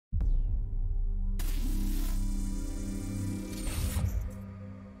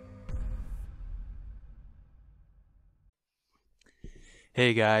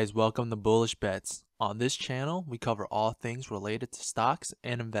Hey guys, welcome to Bullish Bets. On this channel, we cover all things related to stocks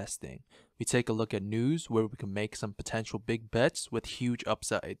and investing. We take a look at news where we can make some potential big bets with huge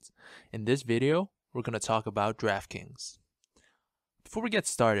upsides. In this video, we're going to talk about DraftKings. Before we get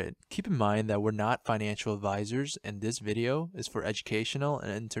started, keep in mind that we're not financial advisors and this video is for educational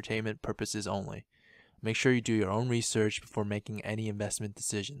and entertainment purposes only. Make sure you do your own research before making any investment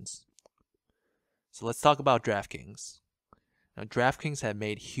decisions. So let's talk about DraftKings. Now, DraftKings had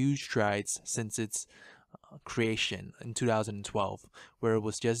made huge strides since its creation in 2012, where it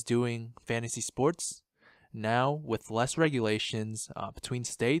was just doing fantasy sports. Now, with less regulations between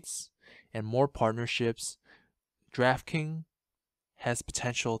states and more partnerships, DraftKings has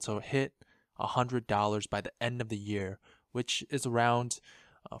potential to hit $100 by the end of the year, which is around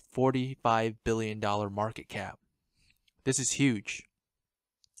a $45 billion market cap. This is huge.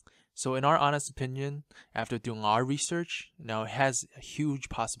 So in our honest opinion, after doing our research, now it has a huge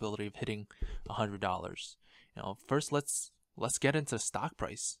possibility of hitting $100. First let's get into stock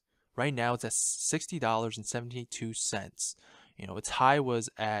price. Right now it's at $60.72. Its high was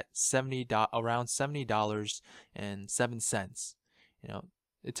at around $70.07.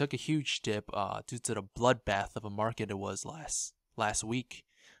 It took a huge dip due to the bloodbath of a market it was last week,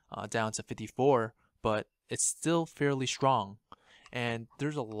 down to 54, but it's still fairly strong. And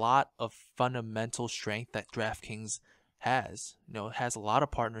there's a lot of fundamental strength that DraftKings has. It has a lot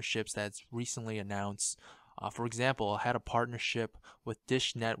of partnerships that's recently announced. For example, it had a partnership with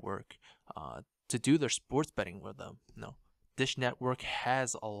Dish Network to do their sports betting with them. Dish Network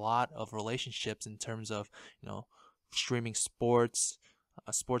has a lot of relationships in terms of streaming sports,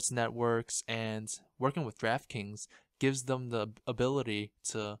 sports networks, and working with DraftKings gives them the ability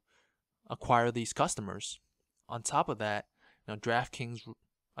to acquire these customers. On top of that, DraftKings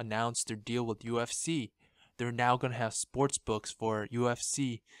announced their deal with UFC. They're now going to have sportsbooks for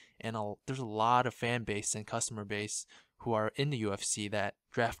UFC, and there's a lot of fan base and customer base who are in the UFC that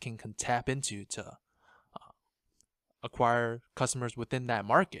DraftKings can tap into to acquire customers within that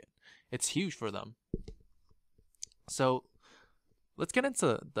market. It's huge for them. So let's get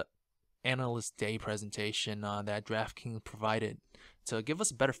into the Analyst Day presentation that DraftKings provided to give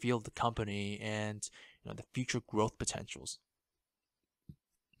us a better feel of the company and the future growth potentials.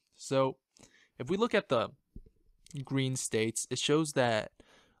 So if we look at the green states, it shows that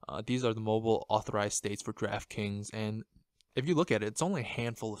these are the mobile authorized states for DraftKings. And if you look at it, it's only a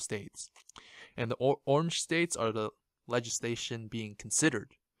handful of states. And the orange states are the legislation being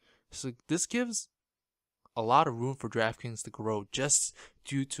considered. So this gives a lot of room for DraftKings to grow just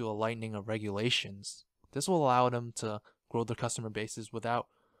due to a lightening of regulations. This will allow them to grow their customer bases without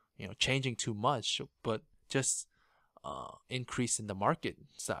changing too much, but just increase in the market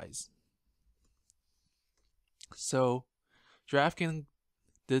size. So DraftKings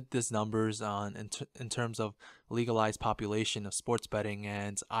did this numbers on in terms of legalized population of sports betting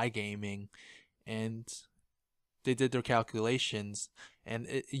and iGaming, and they did their calculations, and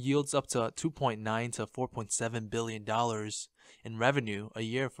it yields up to $2.9 to $4.7 billion in revenue a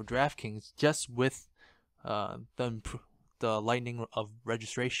year for DraftKings just with the lightening of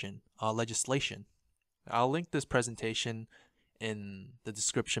legislation. I'll link this presentation in the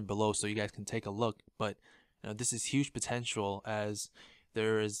description below so you guys can take a look. But this is huge potential as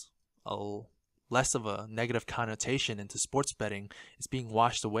there is a less of a negative connotation into sports betting. It's being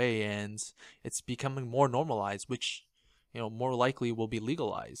washed away and it's becoming more normalized, which more likely will be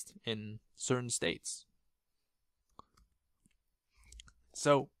legalized in certain states.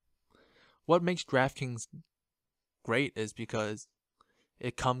 So what makes DraftKings great is because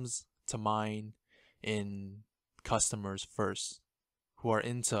it comes to mind in customers first who are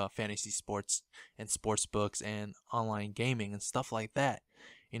into fantasy sports and sports books and online gaming and stuff like that.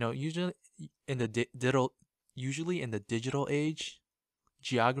 Usually in the digital age,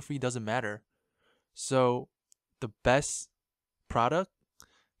 geography doesn't matter. So the best product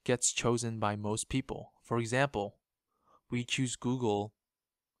gets chosen by most people. For example, we choose Google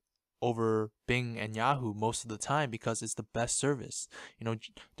over Bing and Yahoo most of the time because it's the best service.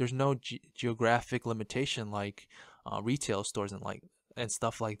 There's no geographic limitation like retail stores and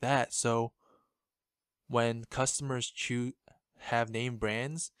stuff like that. So when customers have name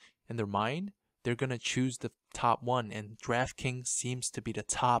brands in their mind, they're gonna choose the top one, and DraftKings seems to be the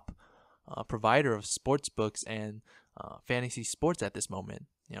top provider of sports books and fantasy sports at this moment.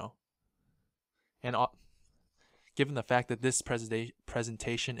 And given the fact that this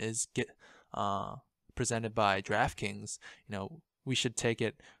presentation is presented by DraftKings, we should take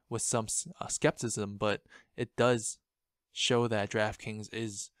it with some skepticism, but it does show that DraftKings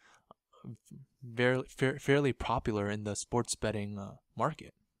is fairly popular in the sports betting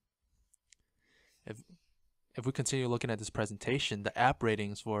market. If if we continue looking at this presentation, the app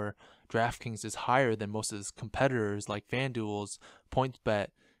ratings for DraftKings is higher than most of its competitors like FanDuel's, PointsBet,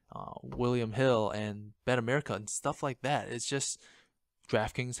 William Hill, and BetAmerica and stuff like that. It's just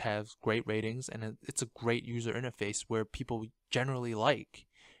DraftKings has great ratings and it's a great user interface where people generally like.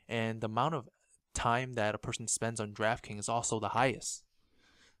 And the amount of time that a person spends on DraftKings is also the highest.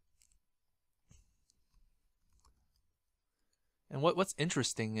 And what's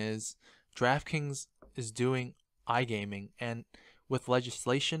interesting is DraftKings is doing iGaming, and with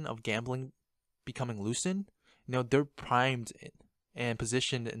legislation of gambling becoming loosened, they're primed and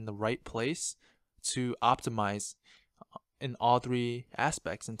positioned in the right place to optimize in all three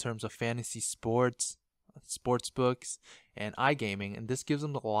aspects in terms of fantasy sports, sports books, and iGaming. And this gives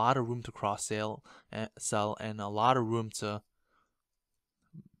them a lot of room to sell, and a lot of room to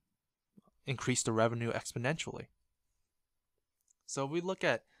increase the revenue exponentially. So we look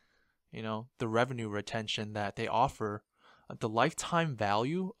at, the revenue retention that they offer. The lifetime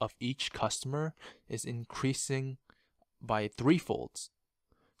value of each customer is increasing by threefolds.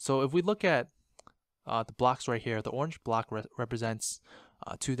 So if we look at the blocks right here, the orange block represents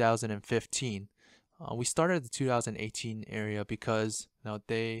 2015. We started at the 2018 area because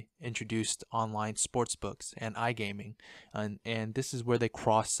they introduced online sports books and iGaming, and this is where they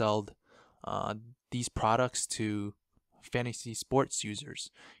cross-sold these products to fantasy sports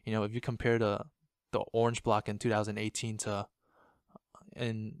users. If you compare the orange block in 2018 to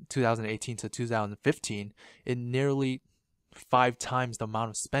 2015, it nearly 5 times the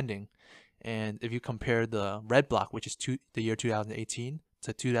amount of spending. And if you compare the red block, which is the year 2018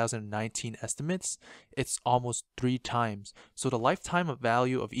 to 2019 estimates, it's almost 3 times. So the lifetime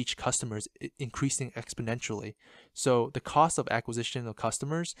value of each customer is increasing exponentially. So the cost of acquisition of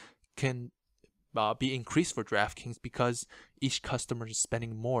customers can be increased for DraftKings because each customer is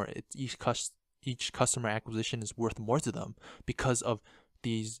spending more. Each customer acquisition is worth more to them because of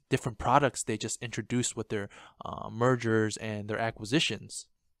these different products they just introduced with their mergers and their acquisitions.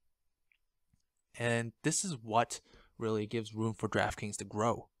 And this is what really gives room for DraftKings to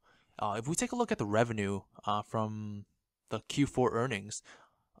grow. If we take a look at the revenue from the Q4 earnings,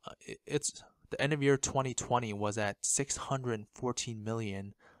 it's the end of year 2020 was at 614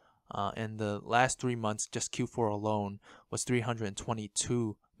 million. And the last 3 months, just Q4 alone, was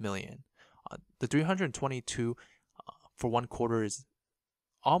 322 million. The 322 for one quarter is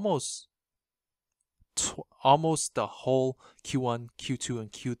almost the whole Q1, Q2,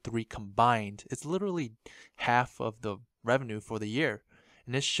 and Q3 combined. It's literally half of the revenue for the year,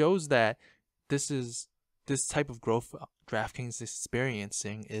 and this shows that this type of growth DraftKings is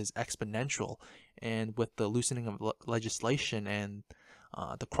experiencing is exponential. And with the loosening of legislation and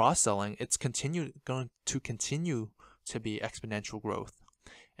the cross-selling, it's going to continue to be exponential growth.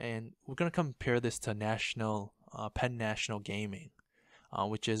 And we're going to compare this to Penn National Gaming,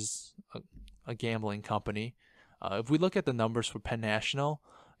 which is a gambling company. If we look at the numbers for Penn National,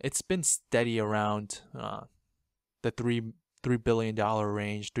 it's been steady around the $3 billion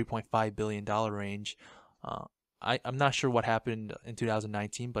range, $3.5 billion range. I'm not sure what happened in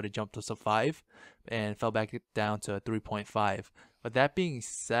 2019, but it jumped to 5 and fell back down to 3.5. But that being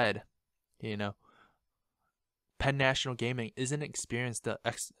said, Penn National Gaming isn't experiencing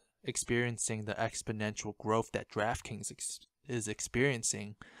the exponential growth that DraftKings is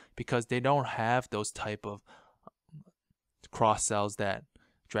experiencing because they don't have those type of cross sells that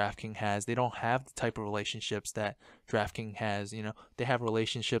DraftKings has. They don't have the type of relationships that DraftKings has. They have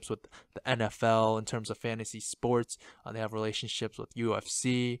relationships with the NFL in terms of fantasy sports. They have relationships with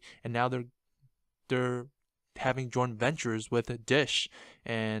UFC, and now they're having joint ventures with Dish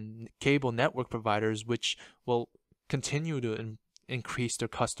and cable network providers, which will continue to increase their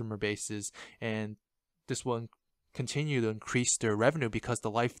customer bases, and this will continue to increase their revenue because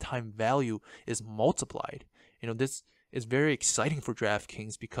the lifetime value is multiplied. This is very exciting for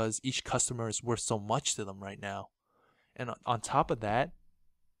DraftKings because each customer is worth so much to them right now. And on top of that,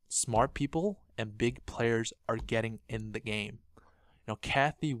 smart people and big players are getting in the game.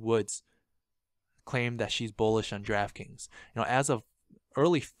 Kathy Woods claimed that she's bullish on DraftKings. As of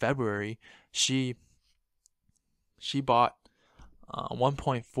early February, she bought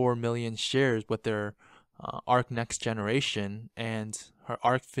 1.4 million shares with their ARK Next Generation, and her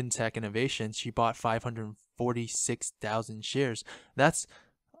ARK FinTech Innovation, she bought 546,000 shares. That's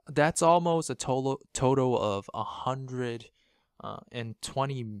almost a total of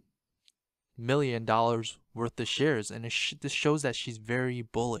 $120 million worth of shares, and this shows that she's very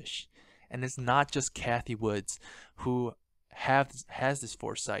bullish. And it's not just Kathy Woods, who has this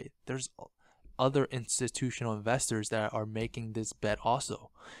foresight. There's other institutional investors that are making this bet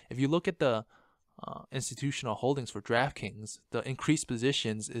also. If you look at the institutional holdings for DraftKings, the increased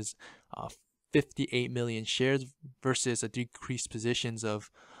positions is 58 million shares versus a decreased positions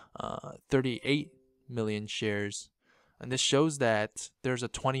of 38 million shares. And this shows that there's a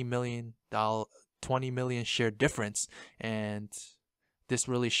 $20 million share difference, and this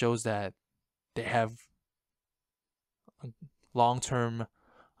really shows that they have long-term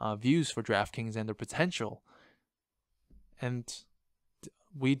views for DraftKings and their potential, and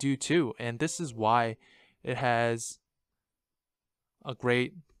we do too. And this is why it has a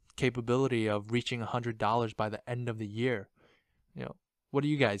great capability of reaching $100 by the end of the year. What do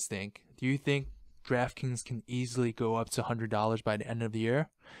you guys think? Do you think DraftKings can easily go up to $100 by the end of the year?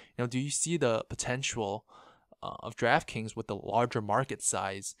 Do you see the potential of DraftKings with the larger market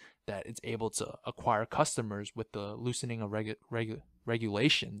size that it's able to acquire customers with the loosening of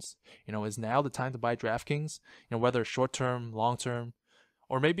regulations? Is now the time to buy DraftKings? Whether short-term, long-term,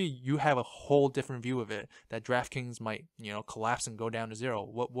 or maybe you have a whole different view of it, that DraftKings might, collapse and go down to zero.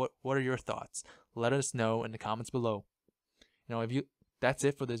 What are your thoughts? Let us know in the comments below. That's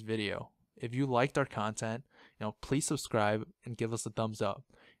it for this video. If you liked our content, please subscribe and give us a thumbs up.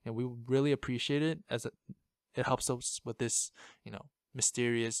 And we really appreciate it, as it helps us with this,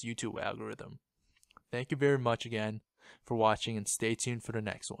 mysterious YouTube algorithm. Thank you very much again for watching, and stay tuned for the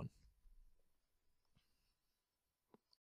next one.